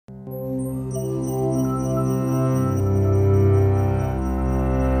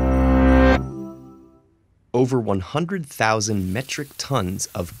Over 100,000 metric tons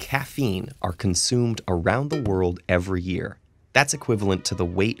of caffeine are consumed around the world every year. That's equivalent to the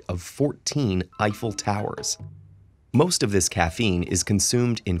weight of 14 Eiffel Towers. Most of this caffeine is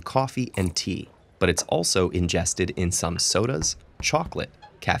consumed in coffee and tea, but it's also ingested in some sodas, chocolate,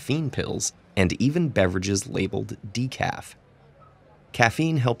 caffeine pills, and even beverages labeled decaf.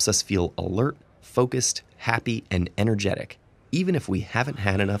 Caffeine helps us feel alert, focused, happy, and energetic, even if we haven't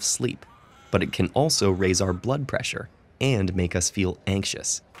had enough sleep. But it can also raise our blood pressure and make us feel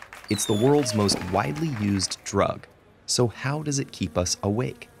anxious. It's the world's most widely used drug. So how does it keep us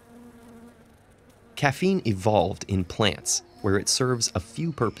awake? Caffeine evolved in plants, where it serves a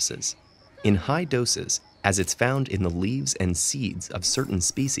few purposes. In high doses, as it's found in the leaves and seeds of certain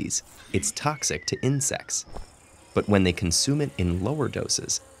species, it's toxic to insects. But when they consume it in lower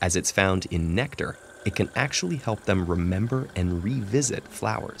doses, as it's found in nectar, it can actually help them remember and revisit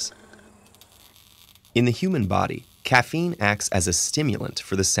flowers. In the human body, caffeine acts as a stimulant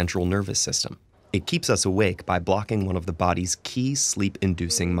for the central nervous system. It keeps us awake by blocking one of the body's key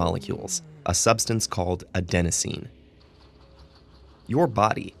sleep-inducing molecules, a substance called adenosine. Your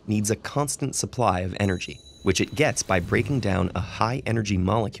body needs a constant supply of energy, which it gets by breaking down a high-energy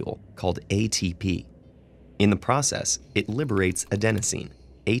molecule called ATP. In the process, it liberates adenosine,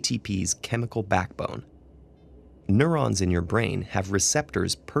 ATP's chemical backbone. Neurons in your brain have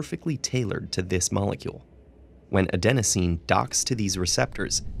receptors perfectly tailored to this molecule. When adenosine docks to these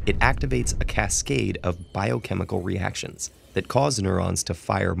receptors, it activates a cascade of biochemical reactions that cause neurons to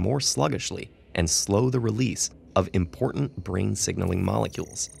fire more sluggishly and slow the release of important brain signaling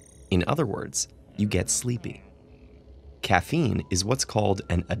molecules. In other words, you get sleepy. Caffeine is what's called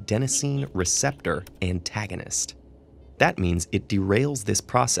an adenosine receptor antagonist. That means it derails this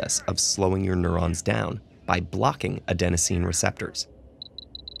process of slowing your neurons down by blocking adenosine receptors.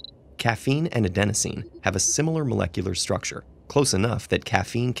 Caffeine and adenosine have a similar molecular structure, close enough that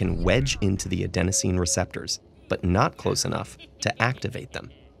caffeine can wedge into the adenosine receptors, but not close enough to activate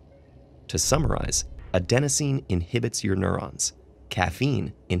them. To summarize, adenosine inhibits your neurons.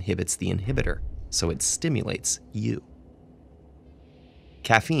 Caffeine inhibits the inhibitor, so it stimulates you.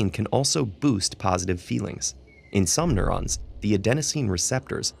 Caffeine can also boost positive feelings. In some neurons, the adenosine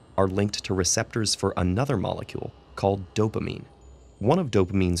receptors are linked to receptors for another molecule called dopamine. One of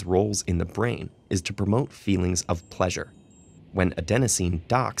dopamine's roles in the brain is to promote feelings of pleasure. When adenosine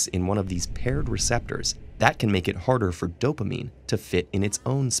docks in one of these paired receptors, that can make it harder for dopamine to fit in its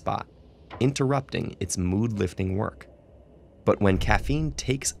own spot, interrupting its mood-lifting work. But when caffeine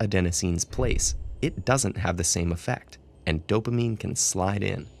takes adenosine's place, it doesn't have the same effect, and dopamine can slide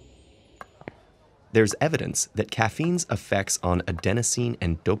in. There's evidence that caffeine's effects on adenosine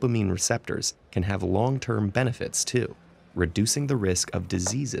and dopamine receptors can have long-term benefits too, reducing the risk of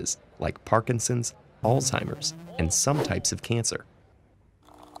diseases like Parkinson's, Alzheimer's, and some types of cancer.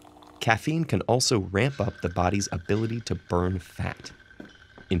 Caffeine can also ramp up the body's ability to burn fat.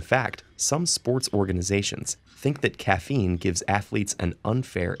 In fact, some sports organizations think that caffeine gives athletes an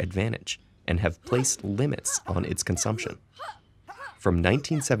unfair advantage and have placed limits on its consumption. From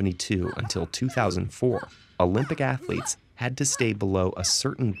 1972 until 2004, Olympic athletes had to stay below a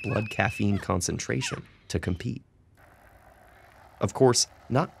certain blood caffeine concentration to compete. Of course,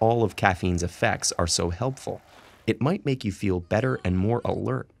 not all of caffeine's effects are so helpful. It might make you feel better and more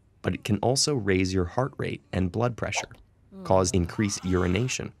alert, but it can also raise your heart rate and blood pressure, cause increased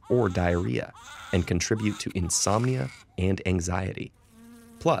urination or diarrhea, and contribute to insomnia and anxiety.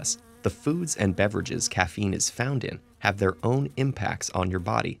 Plus, the foods and beverages caffeine is found in have their own impacts on your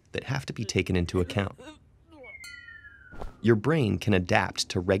body that have to be taken into account. Your brain can adapt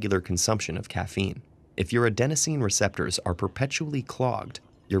to regular consumption of caffeine. If your adenosine receptors are perpetually clogged,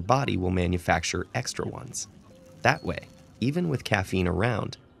 your body will manufacture extra ones. That way, even with caffeine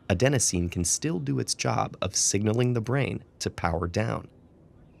around, adenosine can still do its job of signaling the brain to power down.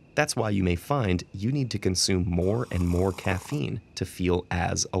 That's why you may find you need to consume more and more caffeine to feel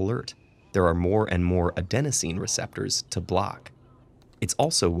as alert. There are more and more adenosine receptors to block. It's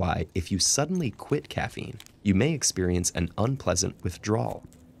also why, if you suddenly quit caffeine, you may experience an unpleasant withdrawal.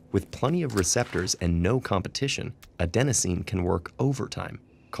 With plenty of receptors and no competition, adenosine can work overtime,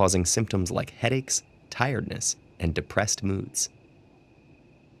 causing symptoms like headaches, tiredness, and depressed moods.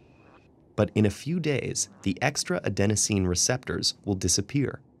 But in a few days, the extra adenosine receptors will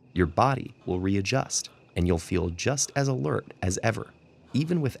disappear. Your body will readjust, and you'll feel just as alert as ever,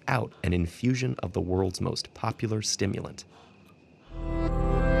 even without an infusion of the world's most popular stimulant.